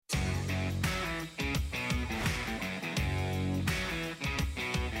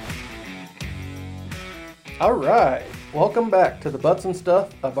All right, welcome back to the Butts and Stuff,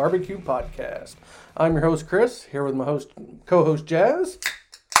 a barbecue podcast. I'm your host, Chris, here with my co-host, Jaz.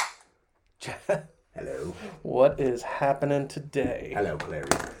 Hello. What is happening today? Hello, Clary.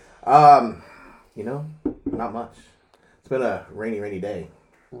 Not much. It's been a rainy day.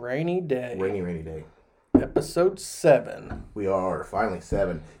 Rainy day. Rainy day. Episode 7. We are finally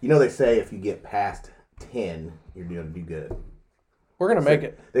 7. You know, they say if you get past 10, you're going to do good. We're going to make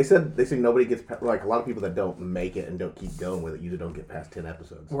it. They said nobody gets, like a lot of people that don't make it and don't keep going with it usually don't get past 10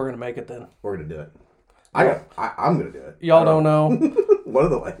 episodes. We're going to make it then. We're going to do it. I'm going to do it. Y'all don't know. One of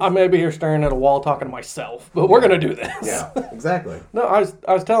the ways. I may be here staring at a wall talking to myself, but we're going to do this. Yeah, exactly. No, I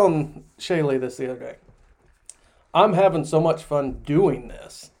was telling Shaylee this the other day. I'm having so much fun doing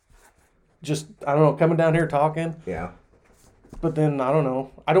this. Just, I don't know, coming down here talking. Yeah. But then, I don't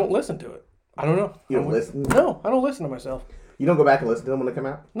know. I don't listen to it. I don't know. You don't listen? No, I don't listen to myself. You don't go back and listen to them when they come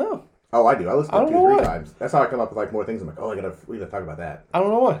out? No. Oh, I do. I listen to them 2 or 3 why. times. That's how I come up with like more things. I'm like, oh, we gotta talk about that. I don't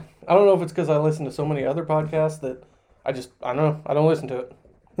know why. I don't know if it's because I listen to so many other podcasts that I don't know. I don't listen to it.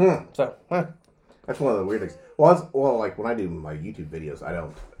 So, That's one of the weird things. Well, like when I do my YouTube videos, I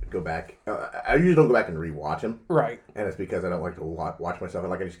don't go back. I usually don't go back and rewatch them. Right. And it's because I don't like to watch myself.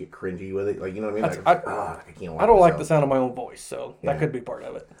 I just get cringy with it. Like, you know what I mean? Like, I can't watch I don't like the myself. sound of my own voice, so Yeah. that could be part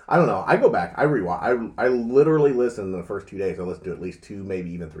of it. I don't know. I go back. I rewatch. I literally listen in the first 2 days. I listen to it at least 2, maybe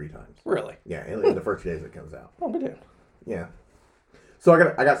even 3 times. Really? Yeah, in the first 2 days it comes out. Oh, we did. Yeah. So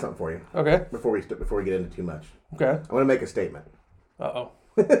I got something for you. Okay. Before we get into too much. Okay. I'm going to make a statement. Uh-oh.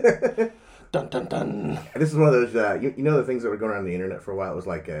 Dun, dun, dun. And this is one of those, you know the things that were going around the internet for a while? It was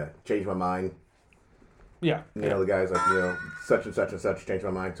like, change my mind. Yeah. You know, the guys like, such and such and such changed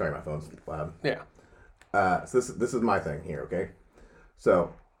my mind. Sorry, my phone's loud. Yeah. So this is my thing here, okay?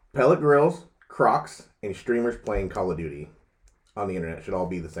 So, pellet grills, Crocs, and streamers playing Call of Duty on the internet should all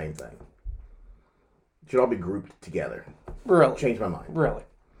be the same thing. Should all be grouped together. Really? Change my mind. Really?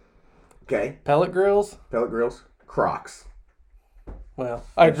 Okay? Pellet grills? Pellet grills, Crocs. Well,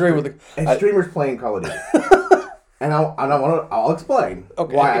 I agree with And streamers playing Call of Duty. And I'll explain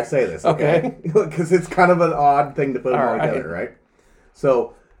why I say this, okay? Because it's kind of an odd thing to put them all together, right?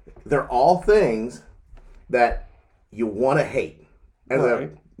 So, they're all things that you want to hate. As a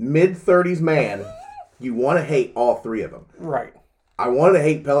mid-30s man, you want to hate all 3 of them. Right. I wanted to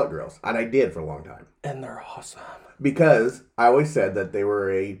hate pellet grills, and I did for a long time. And they're awesome. Because I always said that they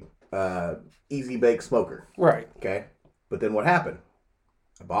were a easy-bake smoker. Right. Okay? But then what happened?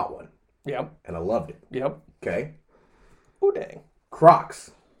 I bought one. Yep. And I loved it. Yep. Okay? Oh, dang.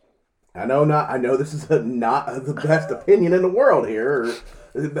 Crocs. I know this is not the best opinion in the world here.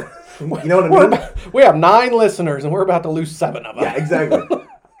 You know what I mean? We have 9 listeners, and we're about to lose 7 of them. Yeah, exactly.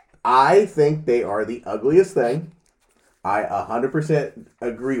 I think they are the ugliest thing. I 100%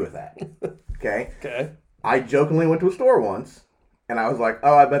 agree with that. Okay? Okay. I jokingly went to a store once, and I was like,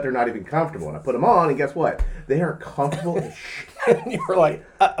 oh, I bet they're not even comfortable. And I put them on, and guess what? They are comfortable as shit. And you were like,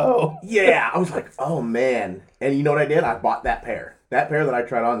 uh-oh. Yeah, I was like, oh, man. And you know what I did? I bought that pair. That pair that I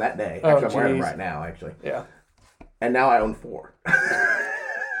tried on that day. Actually, I'm wearing them right now, actually. Yeah. And now I own 4.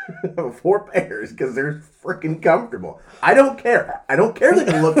 4 pairs because they're freaking comfortable. I don't care. I don't care that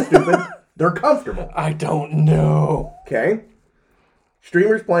they look stupid. They're comfortable. I don't know. Okay?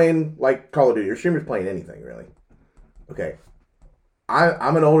 Streamers playing like Call of Duty or streamers playing anything, really. Okay.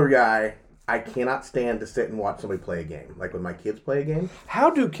 I'm an older guy. I cannot stand to sit and watch somebody play a game. Like when my kids play a game. How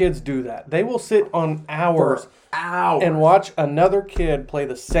do kids do that? They will sit on hours and watch another kid play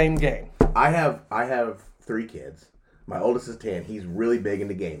the same game. I have 3 kids. My oldest is 10. He's really big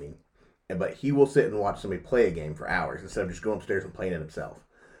into gaming. But he will sit and watch somebody play a game for hours instead of just going upstairs and playing it himself.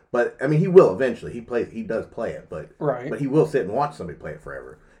 But, I mean, he will eventually. He does play it. But he will sit and watch somebody play it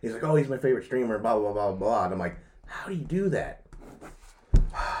forever. He's like, oh, he's my favorite streamer, blah, blah, blah, blah. And I'm like, how do you do that?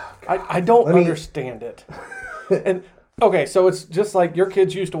 I don't understand it. And okay, so it's just like your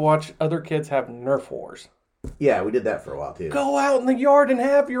kids used to watch other kids have Nerf wars. Yeah, we did that for a while, too. Go out in the yard and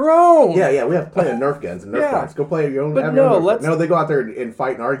have your own. Yeah, we have plenty of Nerf guns and Nerf guns. Go play your own. But no, they go out there and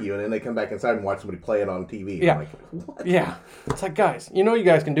fight and argue, and then they come back inside and watch somebody play it on TV. Yeah. I'm like, what? Yeah. It's like, guys, you know you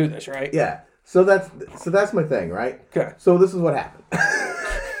guys can do this, right? Yeah. So that's my thing, right? Okay. So this is what happened.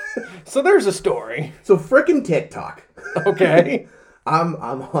 So there's a story. So frickin' TikTok. Okay. I'm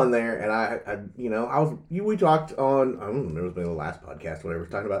on there, and we talked on, I don't remember, it was maybe the last podcast, whatever,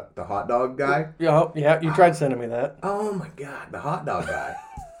 talking about the hot dog guy. Yeah, you tried sending me that. Oh my God, the hot dog guy.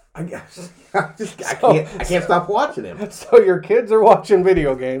 I can't stop watching him. So your kids are watching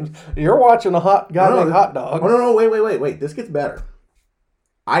video games. You're watching a hot dog. Oh, no, wait. This gets better.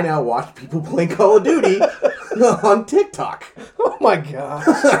 I now watch people playing Call of Duty on TikTok. Oh my gosh.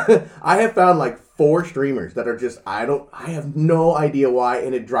 I have found like 4 streamers that are just, I have no idea why,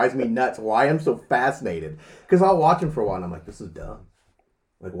 and it drives me nuts why I'm so fascinated. Because I'll watch them for a while, and I'm like, this is dumb.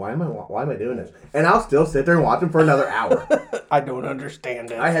 Like, why am I doing this? And I'll still sit there and watch them for another hour. I don't understand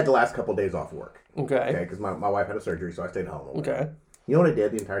it. I had the last couple of days off work. Okay. Because my wife had a surgery, so I stayed home. Okay. You know what I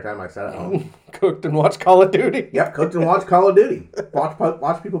did the entire time I sat at home? Cooked and watched Call of Duty. Yep, cooked and watched Call of Duty.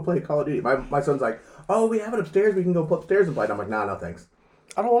 Watch people play Call of Duty. My son's like, oh, we have it upstairs. We can go upstairs and play it. I'm like, nah, no thanks.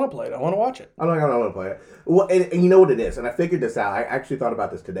 I don't want to play it. I want to watch it. I don't want to play it. Well, and you know what it is? And I figured this out. I actually thought about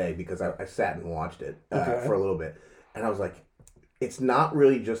this today because I sat and watched it for a little bit. And I was like, it's not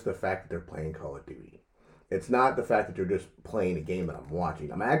really just the fact that they're playing Call of Duty. It's not the fact that they're just playing a game that I'm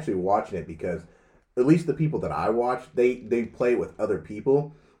watching. I'm actually watching it because at least the people that I watch, they play with other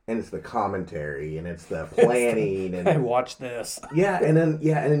people. And it's the commentary and it's the planning. And I watch this. And then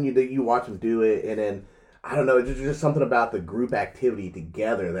you watch them do it. And then, I don't know, it's just something about the group activity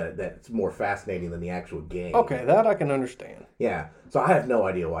together that's more fascinating than the actual game. Okay, that I can understand. Yeah, so I have no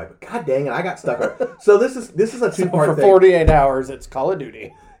idea why, but god dang it, I got stuck on. So this is a 2-part for thing. 48 hours, it's Call of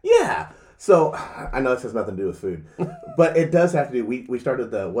Duty. Yeah, so I know this has nothing to do with food, but it does have to do. We started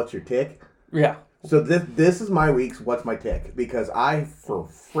the What's Your Tick? Yeah. So this is my week's What's My Tick, because I, for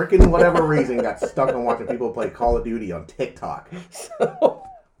freaking whatever reason, got stuck on watching people play Call of Duty on TikTok. Oh,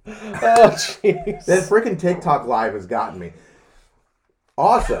 jeez. That freaking TikTok live has gotten me.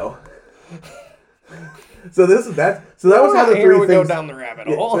 Also, that was how the 3 things go down the rabbit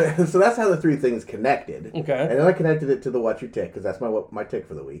hole. So that's how the 3 things connected. Okay. And then I connected it to the What's Your Tick, because that's my tick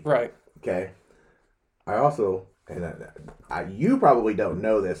for the week. Right. Okay. I also, you probably don't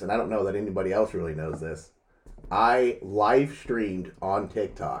know this, and I don't know that anybody else really knows this. I live streamed on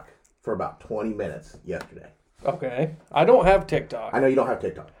TikTok for about 20 minutes yesterday. Okay. I don't have TikTok. I know you don't have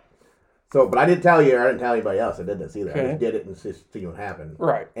TikTok. So, but I didn't tell you, or I didn't tell anybody else. I did this either. Okay. I just did it and just see what happened.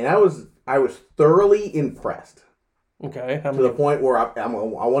 Right. And I was thoroughly impressed. Okay. To the point where I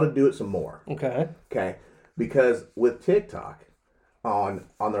want to do it some more. Okay. Okay. Because with TikTok on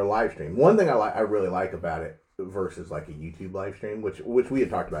their live stream, one thing I really like about it versus like a YouTube live stream, which we had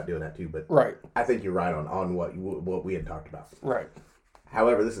talked about doing that too, but right. I think you're right on what we had talked about. Right.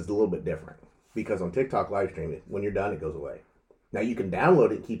 However, this is a little bit different because on TikTok live stream, when you're done, it goes away. Now you can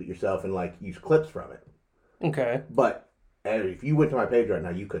download it and keep it yourself and like use clips from it. Okay. But if you went to my page right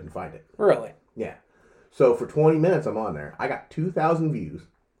now, you couldn't find it. Really? Yeah. So for 20 minutes, I'm on there. I got 2,000 views.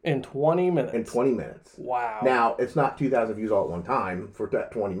 In 20 minutes? In 20 minutes. Wow. Now, it's not 2,000 views all at one time for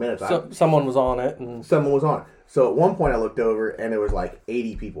that 20 minutes. So, someone was on it. Someone was on it. So at one point I looked over and there was like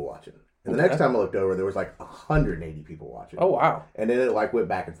 80 people watching. And the next time I looked over, there was like 180 people watching. Oh, wow. And then it like went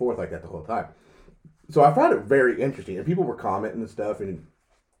back and forth like that the whole time. So I found it very interesting. And people were commenting and stuff, and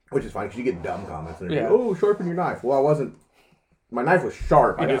which is fine because you get dumb comments. And they're like, oh, sharpen your knife. Well, I wasn't. My knife was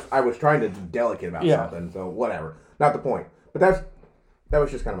sharp. I was trying to be delicate about something. So whatever. Not the point. But that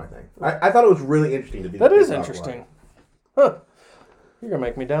was just kind of my thing. I thought it was really interesting to do. That is interesting. Huh. You're going to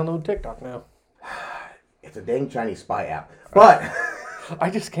make me download TikTok now. It's a dang Chinese spy app. But I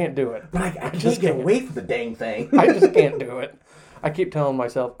just can't do it. But I just can't wait for the dang thing. I just can't do it. I keep telling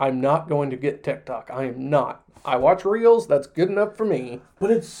myself, I'm not going to get TikTok. I am not. I watch Reels. That's good enough for me. But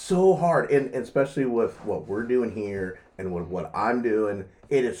it's so hard. And especially with what we're doing here and with what I'm doing,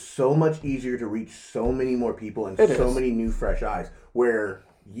 it is so much easier to reach so many more people and many new fresh eyes. Where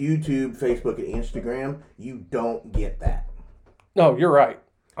YouTube, Facebook, and Instagram, you don't get that. No, you're right.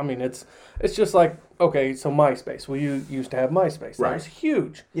 I mean, it's just like, okay, so MySpace. We used to have MySpace. That was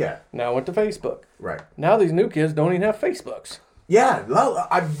huge. Yeah. Now I went to Facebook. Right. Now these new kids don't even have Facebooks. Yeah.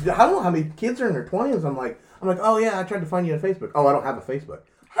 I don't know how many kids are in their 20s. I'm like, oh yeah, I tried to find you on Facebook. Oh, I don't have a Facebook.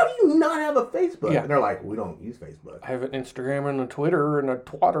 How do you not have a Facebook? Yeah. And they're like, we don't use Facebook. I have an Instagram and a Twitter and a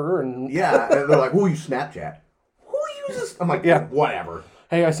Twatter and... Yeah. And they're like, who use Snapchat? Who uses... I'm like, whatever.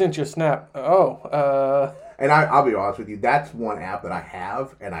 Hey, I sent you a snap. And I'll be honest with you, that's one app that I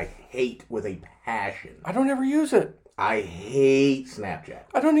have and I hate with a passion. I don't ever use it. I hate Snapchat.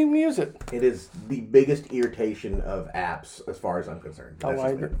 I don't even use it. It is the biggest irritation of apps as far as I'm concerned.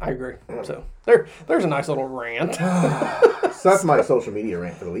 I agree. So there's a nice little rant. So that's my social media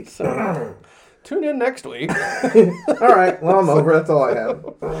rant for the week. So, tune in next week. All right. Well, I'm over. That's all I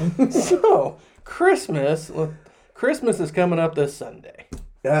have. So, Christmas is coming up this Sunday.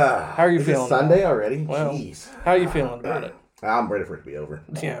 How are you feeling? Sunday already? Well, jeez. How are you feeling about it? I'm ready for it to be over.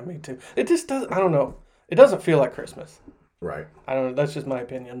 Yeah, me too. It just doesn't. I don't know. It doesn't feel like Christmas. Right. I don't know. That's just my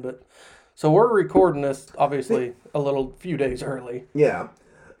opinion. But so we're recording this obviously a few days early. Yeah.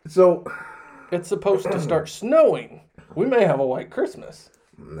 So it's supposed to start snowing. We may have a white Christmas.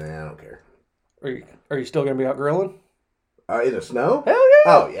 Nah, I don't care. Are you still gonna be out grilling? In the snow? Hell yeah!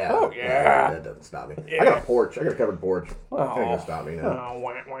 Oh, yeah. Oh, yeah. That doesn't stop me. Yeah. I got a porch. I got a covered porch. Oh. That ain't gonna stop me now. Oh,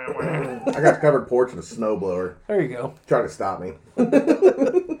 wah, wah, wah. I got a covered porch and a snowblower. There you go. Trying to stop me.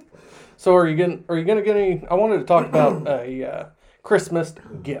 So are you gonna get any? I wanted to talk about Christmas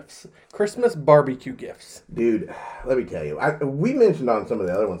gifts, Christmas barbecue gifts. Dude, let me tell you. We mentioned on some of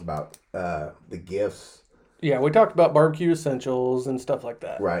the other ones about the gifts. Yeah, we talked about barbecue essentials and stuff like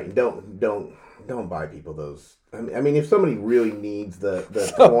that. Right. Don't buy people those. I mean, if somebody really needs the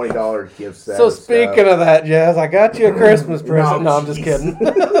 $20 gift set. So speaking of that, Jazz, I got you a Christmas present. No, I'm just kidding.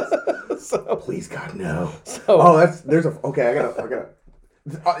 Please, God, no. So, I gotta.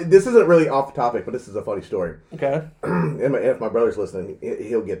 This isn't really off the topic, but this is a funny story. Okay. And if my brother's listening,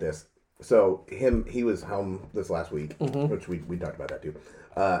 he'll get this. So he was home this last week, which we talked about that too.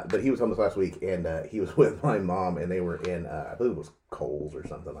 But he was home this last week, and he was with my mom, and they were in, I believe it was Kohl's or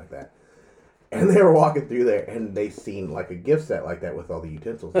something like that. And they were walking through there, and they seen like a gift set like that with all the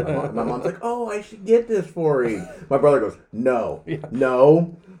utensils. My mom's like, "Oh, I should get this for you." My brother goes, "No,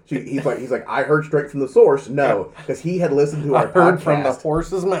 no." He's like, "I heard straight from the source." No, because he had listened to our podcast. Heard from the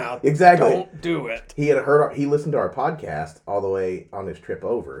horse's mouth. Exactly. Don't do it. He listened to our podcast all the way on his trip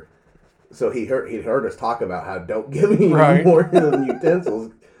over. So he'd heard us talk about how don't give me any more than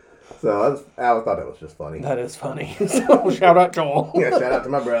utensils. So I thought that was just funny. That is funny. So shout out Joel. Yeah, shout out to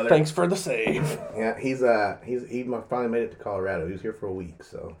my brother. Thanks for the save. Yeah, he finally made it to Colorado. He was here for a week.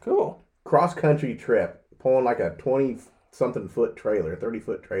 So cool. Cross country trip, pulling like a 20-something foot trailer,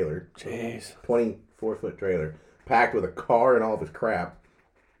 30-foot trailer. Jeez. 24-foot trailer, packed with a car and all of his crap.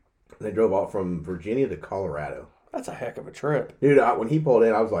 And they drove off from Virginia to Colorado. That's a heck of a trip. Dude, when he pulled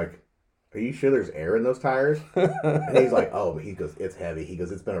in, I was like, "Are you sure there's air in those tires?" And he's like, "Oh," but he goes, "It's heavy." He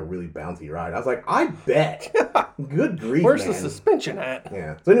goes, "It's been a really bouncy ride." I was like, "I bet." Good grief, Where's man. the suspension at?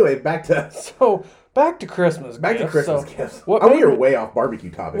 Yeah. So anyway, back to Christmas gifts. What We are way off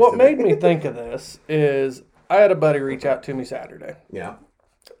barbecue topics. What today. made me think of this is I had a buddy reach out to me Saturday. Yeah.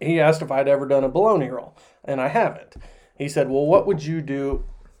 He asked if I'd ever done a bologna roll, and I haven't. He said, "Well, what would you do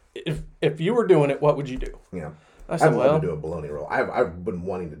if you were doing it? What would you do?" Yeah. I said, I'd love to do a bologna roll. I've been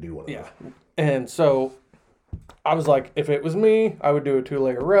wanting to do one of those. Yeah. And so I was like, if it was me, I would do a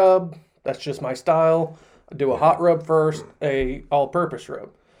 2-layer rub. That's just my style. I'd do a hot rub first, a all-purpose rub.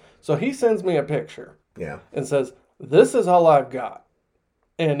 So he sends me a picture. Yeah. And says, "This is all I've got."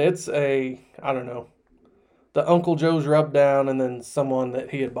 And it's I don't know, the Uncle Joe's rub down and then someone that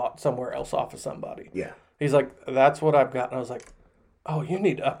he had bought somewhere else off of somebody. Yeah. He's like, "That's what I've got." And I was like, "Oh, you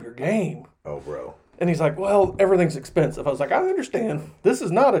need to up your game." Oh, bro. And he's like, "Well, everything's expensive." I was like, "I understand. This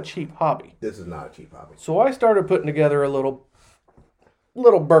is not a cheap hobby." This is not a cheap hobby. So I started putting together a little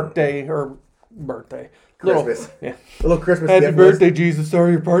birthday. Christmas. Yeah. A little Christmas Happy gift birthday, Jesus.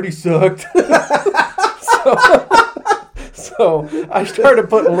 Sorry your party sucked. So I started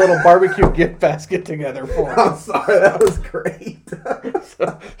putting a little barbecue gift basket together for him. I'm sorry, that was great.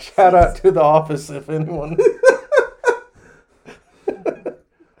 So, shout out to the office if anyone.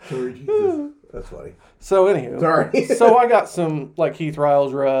 Sorry, Jesus. That's funny. So anywho, Sorry. So I got some like Heath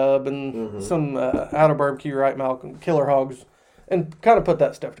Riles rub and some out of barbecue right Malcolm Killer Hogs, and kind of put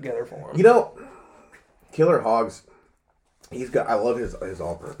that stuff together for him. You know, Killer Hogs, I love his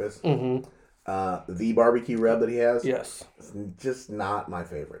all-purpose. Mm-hmm. The barbecue rub that he has. Yes. It's just not my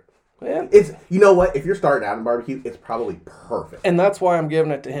favorite. Yeah. You know what? If you're starting out in barbecue, it's probably perfect. And that's why I'm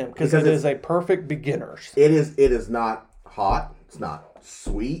giving it to him because it is a perfect beginner's. It is not hot. It's not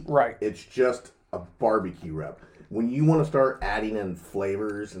sweet. Right. It's just a barbecue rub. When you want to start adding in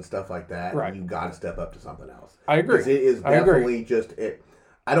flavors and stuff like that, you got to step up to something else. I agree. 'Cause it is definitely just it.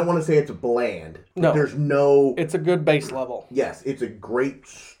 I don't want to say it's bland. No. There's no... It's a good base level. Yes, it's a great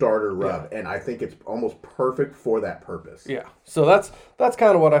starter rub, and I think it's almost perfect for that purpose. Yeah. So that's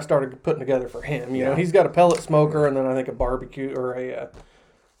kind of what I started putting together for him. You know, he's got a pellet smoker and then I think a barbecue or a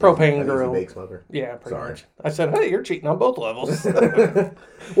propane grill. Bake smoker. Yeah, pretty much. I said, "Hey, you're cheating on both levels."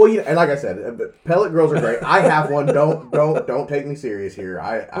 Well, and like I said, pellet grills are great. I have one. Don't take me serious here.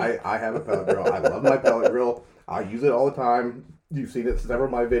 I have a pellet grill. I love my pellet grill. I use it all the time. You've seen it in several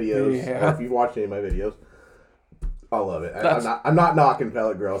of my videos. Yeah. If you've watched any of my videos, I love it. I'm not knocking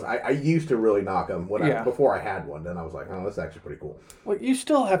pellet grills. I used to really knock them before I had one. Then I was like, "Oh, that's actually pretty cool." Well, you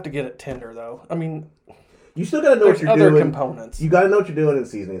still have to get it tender, though. I mean, you still got to know what you're doing. doing. Components. You got to know what you're doing in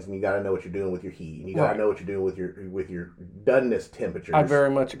seasonings, and you got to know what you're doing with your heat, and you got to Right. know what you're doing with your doneness temperatures. I very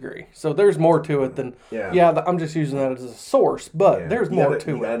much agree. So there's more to it than I'm just using that as a source, but there's more to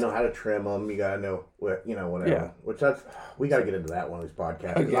it. You got to know how to trim them. You got to know whatever. Yeah. Which we got to get into that one of these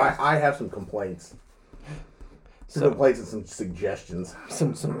podcasts. Oh, yeah. I have some complaints. Some complaints and some suggestions.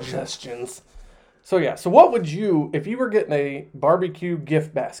 Some suggestions. So yeah, so what would you, if you were getting a barbecue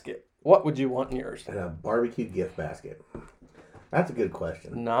gift basket, what would you want in yours? And a barbecue gift basket. That's a good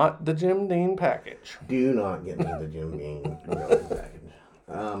question. Not the Jim Dean package. Do not get me the Jim Dean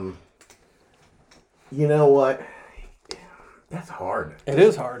package. You know what? That's hard. It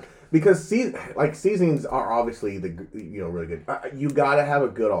is hard. Because seasonings are obviously really good. You gotta have a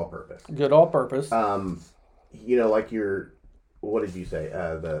good all-purpose. Good all-purpose. Like your, what did you say?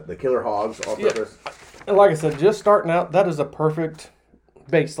 The Killer Hogs all-purpose. Yeah. And like I said, just starting out, that is a perfect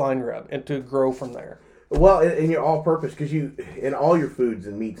baseline rub, and to grow from there. Well, in your all-purpose, because in all your foods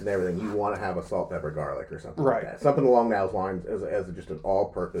and meats and everything, you want to have a salt, pepper, garlic, or something like that. Something along those lines as just an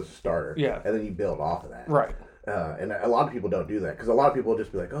all-purpose starter. Yeah. And then you build off of that. Right. And a lot of people don't do that, because a lot of people will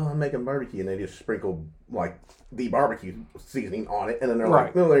just be like, oh, I'm making barbecue, and they just sprinkle, like, the barbecue seasoning on it, and then they're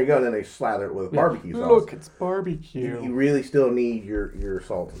like, oh, there you go, and then they slather it with barbecue sauce. Look, it's barbecue. You really still need your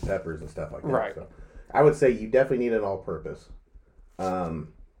salts and peppers and stuff like that. Right. So I would say you definitely need an all-purpose.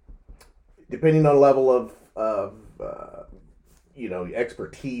 Depending on the level of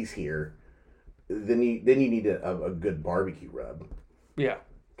expertise here, then you need a good barbecue rub. Yeah.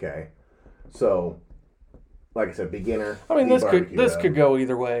 Okay. So, like I said, beginner. I mean, this could go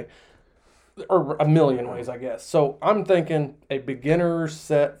either way, or a million ways, I guess. So I'm thinking a beginner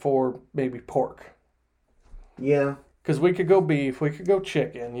set for maybe pork. Yeah. Because we could go beef, we could go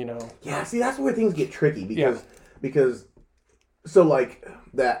chicken, Yeah, see, that's where things get tricky, because so like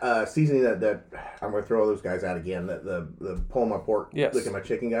that seasoning that I'm gonna throw those guys out again, the pull my pork, look at my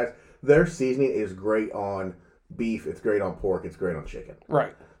chicken guys. Their seasoning is great on beef, it's great on pork, it's great on chicken.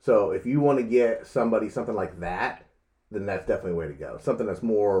 Right. So if you want to get something like that, then that's definitely the way to go. Something that's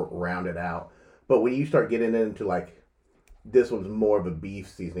more rounded out. But when you start getting into like, this one's more of a beef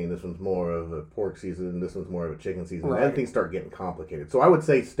seasoning, this one's more of a pork seasoning, this one's more of a chicken seasoning, then things start getting complicated. So I would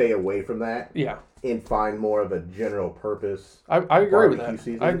say stay away from that. Yeah. And find more of a general purpose. I agree with that.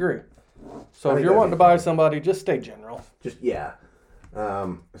 Seasoning. I agree. So if you're wanting to buy somebody, just stay general.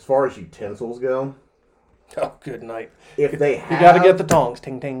 As far as utensils go. Oh, good night. If they have, you got to get the tongs,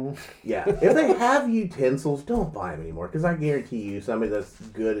 ting ting. Yeah, if they have utensils, don't buy them anymore, because I guarantee you, somebody that's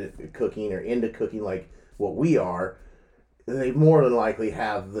good at cooking or into cooking like what we are, they more than likely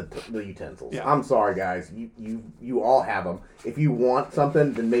have the utensils. Yeah. I'm sorry, guys, you all have them. If you want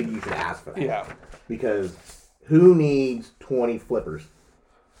something, then maybe you should ask for that. Yeah. Because who needs 20 flippers?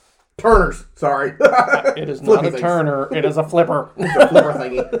 Turners, sorry. It is not a turner. It is a flipper. It's a flipper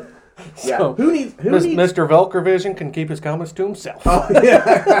thingy. Yeah. So, who needs Mr. Velcrovision can keep his comments to himself. Oh, yeah.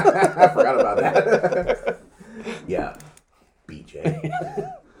 I forgot about that. Yeah. BJ.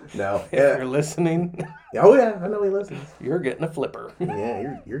 No. If you're listening. Oh, yeah. I know he listens. You're getting a flipper.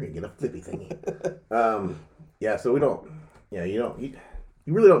 Yeah, you're going to get a flippy thingy. Yeah, so we don't. Yeah,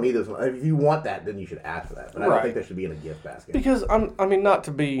 you really don't need this one. If you want that, then you should ask for that. But I don't think that should be in a gift basket. Because, not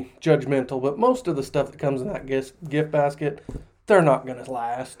to be judgmental, but most of the stuff that comes in that gift basket, they're not going to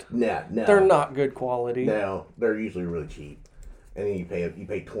last. No. They're not good quality. No, they're usually really cheap. And then you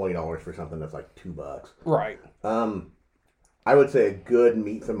pay $20 for something that's like $2. Right. I would say a good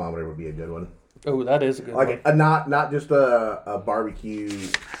meat thermometer would be a good one. Oh, that is a good one. Like not just a barbecue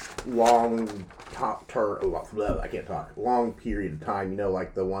long I can't talk. Long period of time,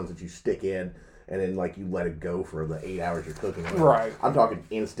 like the ones that you stick in and then like you let it go for the 8 hours you're cooking. Right. I'm talking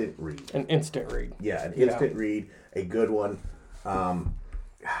instant read. An instant read. Yeah, an instant read, a good one.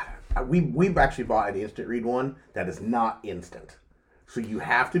 We've actually bought an instant read one that is not instant. So you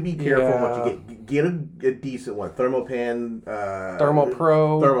have to be careful what you get. Get a decent one. Thermopan.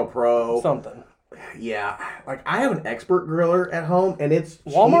 Thermopro. Something. Yeah. Like, I have an expert griller at home, and it's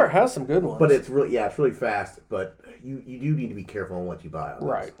cheap, Walmart has some good ones. But it's really fast. But you do need to be careful on what you buy.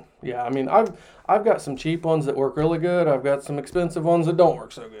 Right. Yeah. I've got some cheap ones that work really good. I've got some expensive ones that don't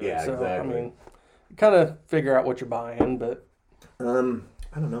work so good. Yeah, so, exactly. Kind of figure out what you're buying, but. I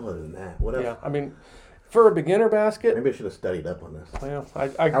don't know other than that. What else? Yeah. For a beginner basket... Maybe I should have studied up on this. Well, I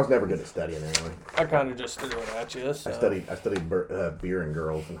was never good at studying anyway. I kind of just threw it at you. So. I studied beer and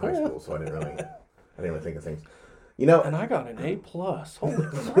girls in high school, so I didn't really think of things. And I got an A+. Holy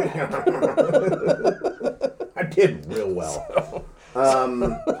crap. I did real well.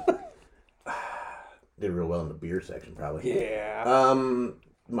 Did real well in the beer section, probably. Yeah.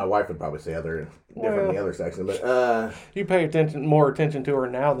 My wife would probably say different in the other section, but you pay more attention to her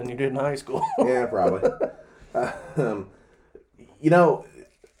now than you did in high school. Yeah, probably. I don't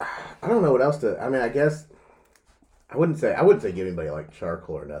know what else to. I guess I wouldn't say give anybody like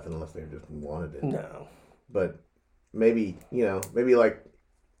charcoal or nothing unless they just wanted it. No. But maybe like,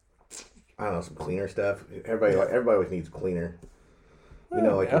 I don't know, some cleaner stuff. Everybody always needs cleaner. You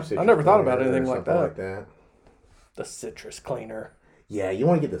know, like Yeah. your citrus I never thought about cleaner or anything like something that. like that. The citrus cleaner. Yeah, you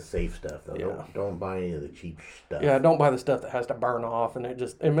want to get the safe stuff though. Yeah. Don't buy any of the cheap stuff. Yeah, don't buy the stuff that has to burn off, and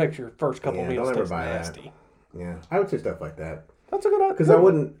it makes your first couple meals don't ever taste buy nasty. that. Yeah, I would say stuff like that. That's a good idea. Because I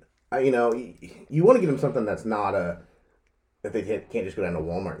wouldn't, you know, you want to get them something that's not that they can't just go down to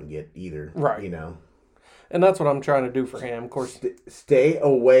Walmart and get either. Right. You know. And that's what I'm trying to do for him. Of course, stay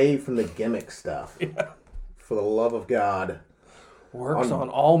away from the gimmick stuff. Yeah. For the love of God. Works on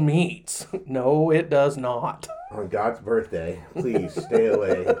all meats. No, it does not. On God's birthday, please stay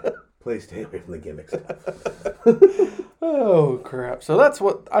away. Please stay away from the gimmick stuff. Oh, crap. So that's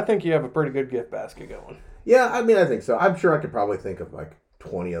what, I think you have a pretty good gift basket going. Yeah, I mean, I think so. I'm sure I could probably think of like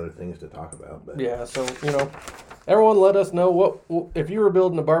 20 other things to talk about. But yeah, so, you know, everyone let us know what if you were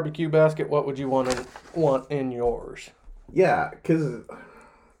building a barbecue basket, what would you want in yours? Yeah, because...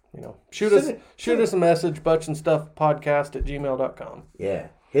 You know, shoot us a message, butchandstuffpodcast@gmail.com. Yeah,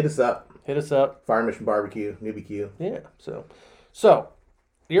 hit us up. Hit us up. Fire Mission BBQ, NEWBQ. Yeah, so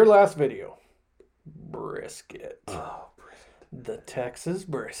your last video, brisket. Oh, brisket. The Texas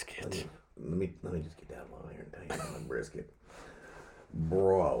brisket. Let me just get down low here and tell you about my brisket.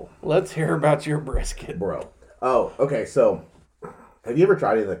 Bro. Let's hear about your brisket. Bro. Oh, okay, so have you ever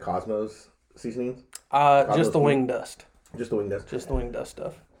tried any of the Cosmos seasonings? Just the wing dust. Just the wing dust? Just the wing dust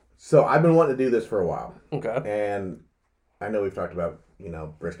stuff. So I've been wanting to do this for a while. Okay. And I know we've talked about, you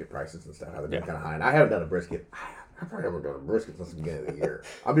know, brisket prices and stuff, how they've been kind of high. And I haven't done a brisket. I probably haven't done a brisket since the beginning of the year.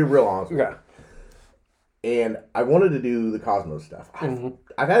 I'll be real honest with you. And I wanted to do the Cosmos stuff.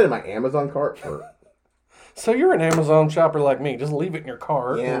 I've had it in my Amazon cart for... So you're an Amazon shopper like me. Just leave it in your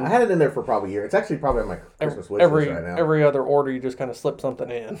cart. Yeah, I had it in there for probably a year. It's actually probably on my Christmas wish list right now. Every other order, you just kind of slip something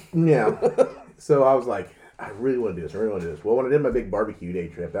in. Yeah. So I was like, I really want to do this. Well, when I did my big barbecue day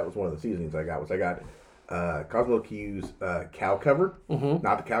trip, that was one of the seasonings I got. I got Cosmo Q's cow cover.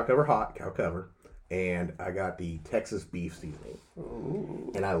 Not the cow cover hot, cow cover. And I got the Texas beef seasoning.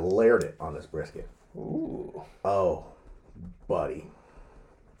 Ooh. And I layered it on this brisket. Ooh. Oh, buddy.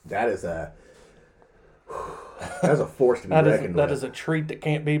 That's a force to be reckoned with. That is a treat that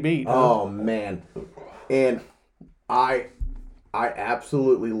can't be beat. Oh, man. And I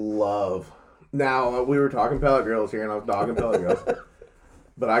absolutely love... Now, we were talking pellet grills here, and I was dogging pellet grills.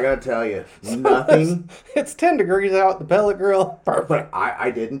 But I got to tell you, nothing... It's 10 degrees out, the pellet grill. Perfect. But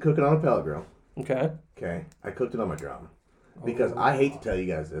I didn't cook it on a pellet grill. Okay. I cooked it on my drum. Because I hate to tell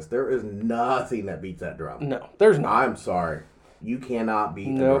you guys this, there is nothing that beats that drum. No, there's not. I'm sorry. You cannot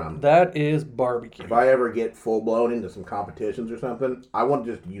beat the drum. Nope, that is barbecue. If I ever get full-blown into some competitions or something, I want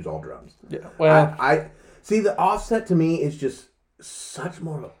to just use all drums. Yeah, well... I see, the offset to me is just such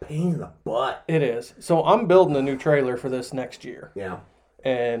more of a pain in the butt. It is. So I'm building a new trailer for this next year. Yeah.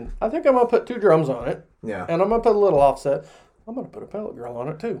 And I think I'm going to put 2 drums on it. Yeah. And I'm going to put a little offset. I'm going to put a pellet grill on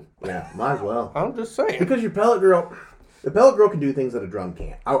it too. Yeah, might as well. I'm just saying. Because your pellet grill... The pellet grill can do things that a drum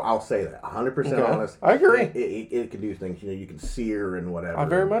can't. I'll say that. 100% honest. I agree. It can do things. You know, you can sear and whatever. I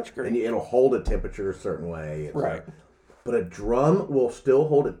very much agree. And it'll hold a temperature a certain way. Right. But a drum will still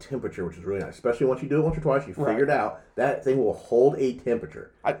hold a temperature, which is really nice. Especially once you do it once or twice, you figure it out. That thing will hold a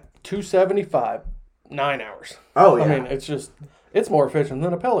temperature. 275, 9 hours. Oh, yeah. I mean, it's more efficient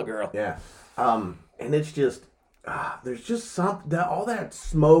than a pellet grill. Yeah. And it's just... there's just all that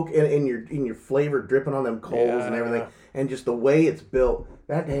smoke and your flavor dripping on them coals and everything, and just the way it's built.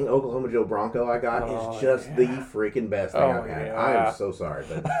 That dang Oklahoma Joe Bronco I got is just the freaking best thing I've had. I am so sorry,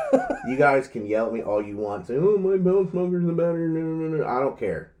 but you guys can yell at me all you want, say, "Oh, my bone smoker's the better." No. I don't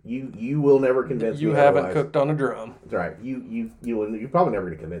care. You will never convince me. You haven't cooked on a drum. That's right. You're probably never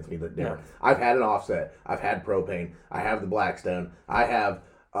going to convince me that different. No. I've had an offset. I've had propane. I have the Blackstone. I have.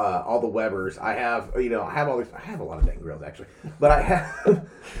 All the Webers. I have all these. I have a lot of dang grills actually, but I have.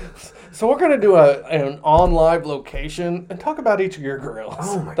 So we're gonna do an on live location and talk about each of your grills.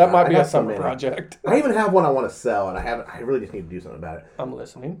 Oh my God, that might be a summer project. I even have one I want to sell, and I really just need to do something about it. I'm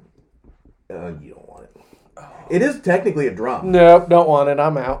listening. You don't want it. Oh. It is technically a drum. Nope, don't want it.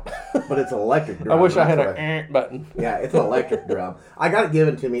 I'm out. But it's an electric drum. I wish I had an button. Yeah, it's an electric drum. I got it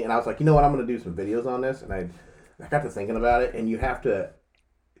given to me, and I was like, you know what? I'm gonna do some videos on this, and I got to thinking about it, and you have to.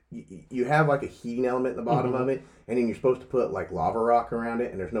 You have like a heating element in the bottom of it, and then you're supposed to put like lava rock around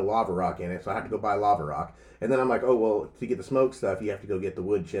it, and there's no lava rock in it, so I have to go buy lava rock. And then I'm like, oh, well, to get the smoke stuff, you have to go get the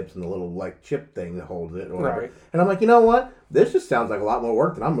wood chips and the little like chip thing that holds it or whatever. Right. And I'm like, you know what? This just sounds like a lot more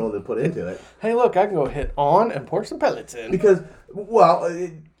work than I'm willing to put into it. Hey, look, I can go hit on and pour some pellets in. Because, well,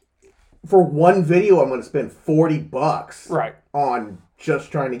 for one video, I'm going to spend $40 on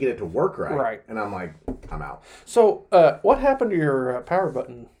just trying to get it to work right. Right. And I'm like, I'm out. So, what happened to your power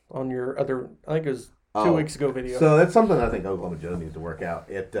button on your other, I think it was 2 weeks ago video. So that's something I think Oklahoma Joe needs to work out.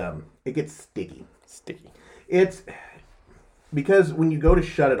 It gets sticky. It's because when you go to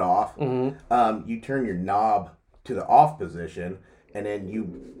shut it off, you turn your knob to the off position, and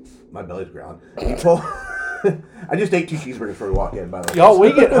then my belly's growling. You pull. I just ate 2 cheeseburgers before we walked in, by the way. Y'all,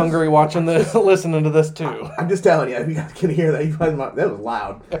 we get hungry watching this, listening to this too. I'm just telling you, if you guys can hear that, that was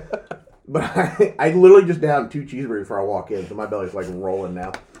loud. But I literally just downed 2 cheeseburgers before I walk in, so my belly's like rolling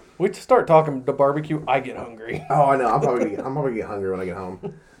now. We start talking to barbecue, I get hungry. Oh, I know. I'm probably gonna get hungry when I get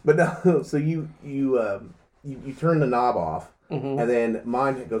home. But no, so you turn the knob off, and then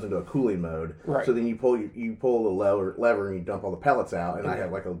mine goes into a cooling mode. Right. So then you pull the lever and you dump all the pellets out, and I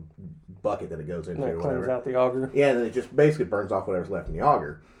have like a bucket that it goes into. And that or cleans whatever. out the auger. Yeah, and then it just basically burns off whatever's left in the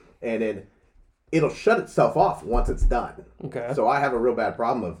auger, and then it'll shut itself off once it's done. Okay. So I have a real bad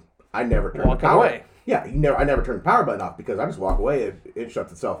problem of I never turn Walking the power. away. Yeah, I never turn the power button off because I just walk away. It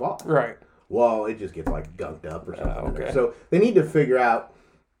shuts itself off. Right. Well, it just gets like gunked up or something. Okay. So they need to figure out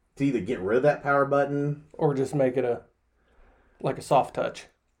to either get rid of that power button or just make it a soft touch.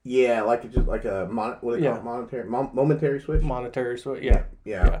 Yeah, like it's just like a momentary switch. Monetary switch. Yeah.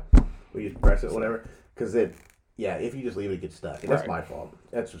 Yeah. We just press it, whatever. Because if you just leave it, it gets stuck. And that's my fault.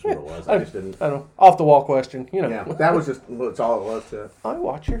 That's just what it was. I just didn't. I don't know. Off the wall question, Yeah, that was just that's all it was to. I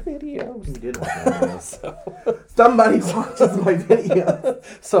watch your videos. You did watch my videos. Somebody watches my videos.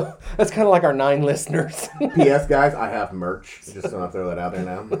 So that's kind of like our 9 listeners. P.S. guys, I have merch. Just want to throw that out there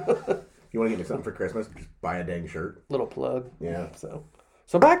now. If you want to get me something for Christmas, just buy a dang shirt. Little plug. Yeah.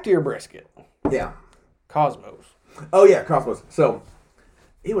 So back to your brisket. Yeah. Cosmos. Oh yeah, Cosmos. So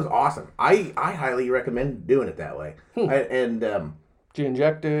it was awesome. I highly recommend doing it that way. Did you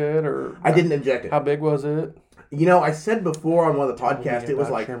inject it or? I didn't inject it. How big was it? You know, I said before on one of the podcasts, it was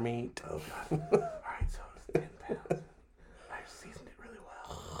like your meat. Oh god. All right, so it's 10 pounds. I seasoned it really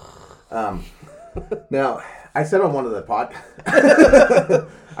well. Now I said on one of the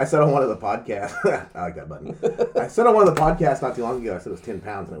I said on one of the podcasts. I like that button. I said on one of the podcasts not too long ago. I said it was 10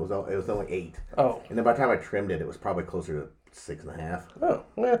 pounds, and it was only 8. Oh. And then by the time I trimmed it, it was probably closer to 6.5. Oh,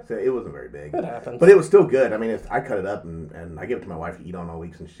 yeah. So it wasn't very big. It happens. But it was still good. I mean, I cut it up and I gave it to my wife to eat on all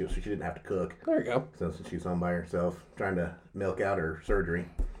week since she didn't have to cook. There you go. Since she was home by herself trying to milk out her surgery.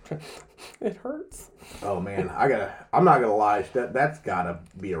 It hurts. Oh man, I'm not gonna lie. That's gotta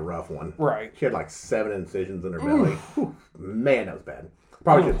be a rough one. Right. She had like 7 incisions in her belly. Whew, man, that was bad.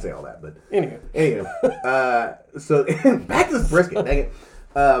 Probably shouldn't say all that, but anyway. So back to this brisket. Dang it,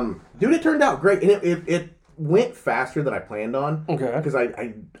 dude! It turned out great, and it went faster than I planned on. Okay. Because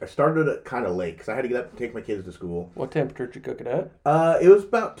I started it kind of late because I had to get up and take my kids to school. What temperature did you cook it at? It was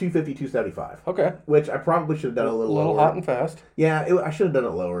about 250, 275. Okay. Which I probably should have done a little lower. hot and fast. Yeah, I should have done it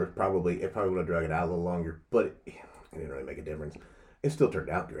lower. It probably would have drug it out a little longer, but it didn't really make a difference. It still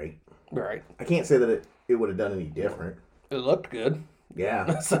turned out great. Right. I can't say that it would have done any different. It looked good.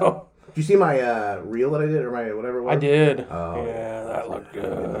 Yeah. So. Did you see my reel that I did, or my whatever it was? I did. Oh, yeah, that looked good.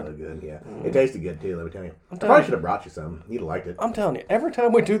 That looked good, yeah. It tasted good, too, let me tell you. I probably should have brought you some. You'd have liked it. I'm telling you, every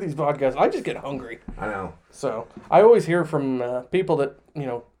time we do these podcasts, I just get hungry. I know. So, I always hear from people that,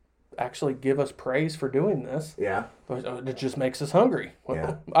 actually give us praise for doing this. Yeah. It just makes us hungry. Well,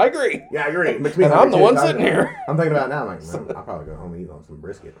 Yeah. I agree. Yeah, I agree. And I'm the one sitting here. I'm thinking about it now. I'm like, man, I'll probably go home and eat on some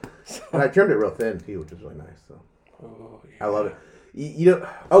brisket. And I trimmed it real thin, too, which is really nice. So Oh, yeah. I love it.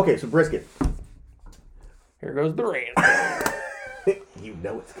 Okay, so brisket. Here goes the rant. You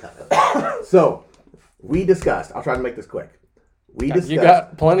know it's coming. So, we discussed. I'll try to make this quick. You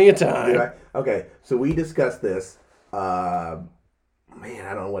got plenty of time. Okay, so we discussed this. Man,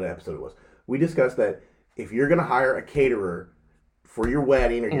 I don't know what episode it was. We discussed that if you're going to hire a caterer for your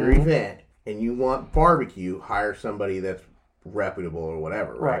wedding or your event and you want barbecue, hire somebody that's reputable or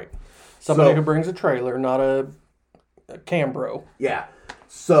whatever, right? Somebody who brings a trailer, not a Cambro. Yeah.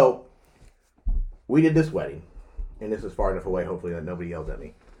 So, we did this wedding, and this is far enough away, hopefully, that nobody yells at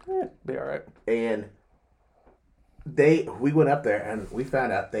me. Be all right. And we went up there, and we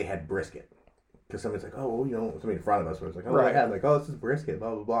found out they had brisket. Because somebody's like, oh, well, somebody in front of us was like, oh, right. They had like, oh, this is brisket,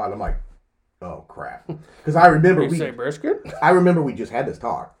 blah, blah, blah. And I'm like, oh, crap. Because I remember say brisket? I remember we just had this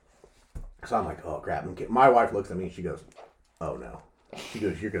talk. So I'm like, oh, crap. My wife looks at me, and she goes, oh, no. She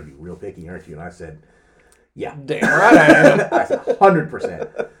goes, you're going to be real picky, aren't you? And I said, yeah. Damn right I am. I said,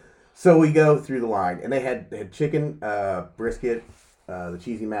 100%. So we go through the line, and they had chicken, brisket, the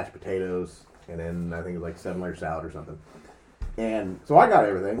cheesy mashed potatoes, and then I think it was like 7-layer salad or something. And so I got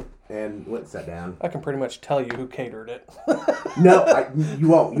everything and went and sat down. I can pretty much tell you who catered it. No, you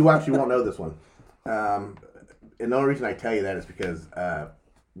won't. You actually won't know this one. And the only reason I tell you that is because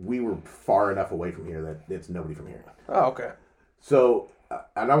we were far enough away from here that it's nobody from here. Oh, okay. So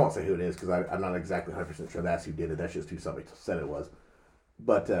and I won't say who it is because I'm not exactly 100% sure that's who did it. That's just who somebody said it was.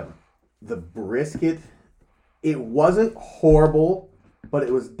 But the brisket, it wasn't horrible, but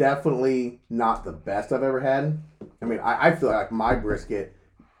it was definitely not the best I've ever had. I mean, I feel like my brisket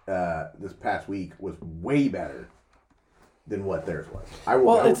this past week was way better than what theirs was. I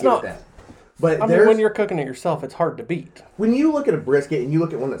will give it that. But I mean, when you're cooking it yourself, it's hard to beat. When you look at a brisket and you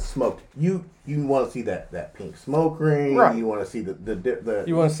look at one that's smoked, you want to see that pink smoke ring. Right. You want to see the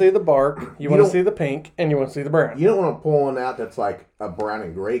You want to see the bark. You want to see the pink, and you want to see the brown. You don't want to pull one out that's like a brown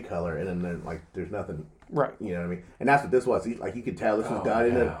and gray color, and then like there's nothing. Right. You know what I mean? And that's what this was. Like you could tell this was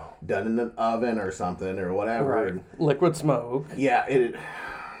done in an oven or something or whatever. Right. And, liquid smoke. Yeah.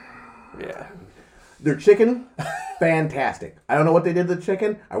 Yeah. Their chicken, fantastic. I don't know what they did to the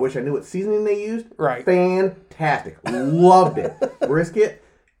chicken. I wish I knew what seasoning they used. Right. Fantastic. Loved it. Brisket,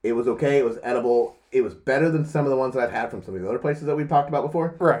 it was okay. It was edible. It was better than some of the ones that I've had from some of the other places that we've talked about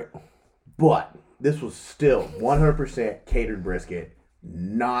before. Right. But this was still 100% catered brisket.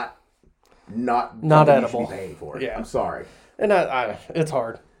 Not edible. You should be paying for it. Yeah. I'm sorry. And it's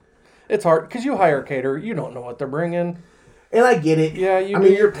hard. It's hard because you hire a caterer. You don't know what they're bringing. And I get it. Yeah, I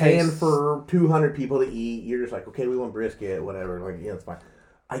mean, you're paying for 200 people to eat. You're just like, okay, we want brisket, whatever. Like, yeah, it's fine.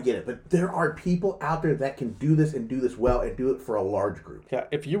 I get it. But there are people out there that can do this and do this well and do it for a large group. Yeah,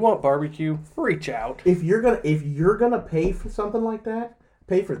 if you want barbecue, reach out. If you're gonna pay for something like that,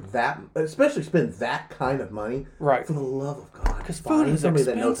 pay for that, especially spend that kind of money. Right. For the love of God. Because food is somebody expensive.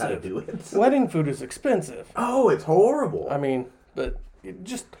 that knows how to do it. Wedding food is expensive. Oh, it's horrible. I mean, but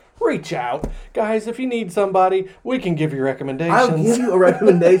just reach out. Guys, if you need somebody, we can give you recommendations. I'll give you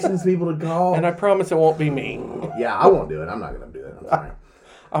recommendations, people to call. And I promise it won't be me. Yeah, I won't do it. I'm not going to do it. I'm sorry.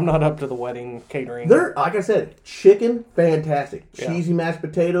 I'm not up to the wedding catering. They're, like I said, chicken, fantastic. Cheesy mashed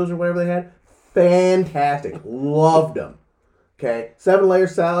potatoes or whatever they had, fantastic. Loved them. Okay? 7-layer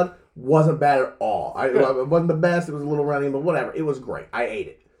salad wasn't bad at all. It wasn't the best. It was a little runny, but whatever. It was great. I ate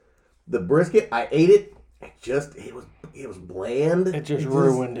it. The brisket, I ate it. It was bland. It just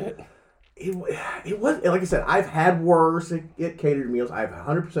ruined it. It was, like I said, I've had worse at catered meals. I've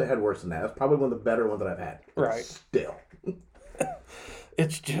 100% had worse than that. That's probably one of the better ones that I've had. Right. Still.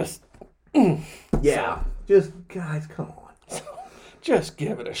 It's just... Yeah. So, just, guys, come on. Just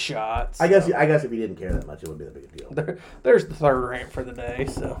give it a shot. So. I guess if you didn't care that much, it would be a big deal. There's the third rant for the day,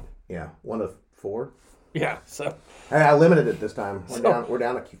 so... Yeah, 1 of 4. Yeah, so... Hey, I limited it this time. We're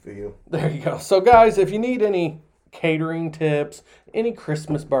down a few. There you go. So, guys, if you need any catering tips, any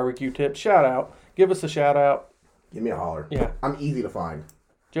Christmas barbecue tips, shout out. Give us a shout out. Give me a holler. Yeah. I'm easy to find.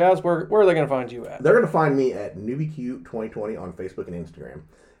 Jazz, where are they going to find you at? They're going to find me at NEWBQ 2020 on Facebook and Instagram.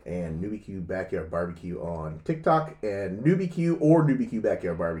 And NEWBQ Backyard Barbecue on TikTok. And NEWBQ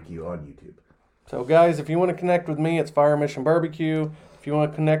Backyard Barbecue on YouTube. So, guys, if you want to connect with me, it's Fire Mission Barbecue. If you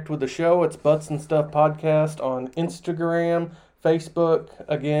want to connect with the show, it's Butts and Stuff Podcast on Instagram, Facebook.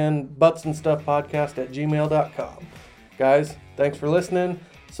 Again, Butts and Stuff Podcast at gmail.com. Guys, thanks for listening.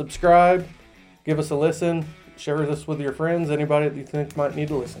 Subscribe. Give us a listen. Share this with your friends. Anybody that you think might need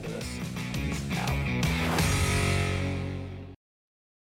to listen to this.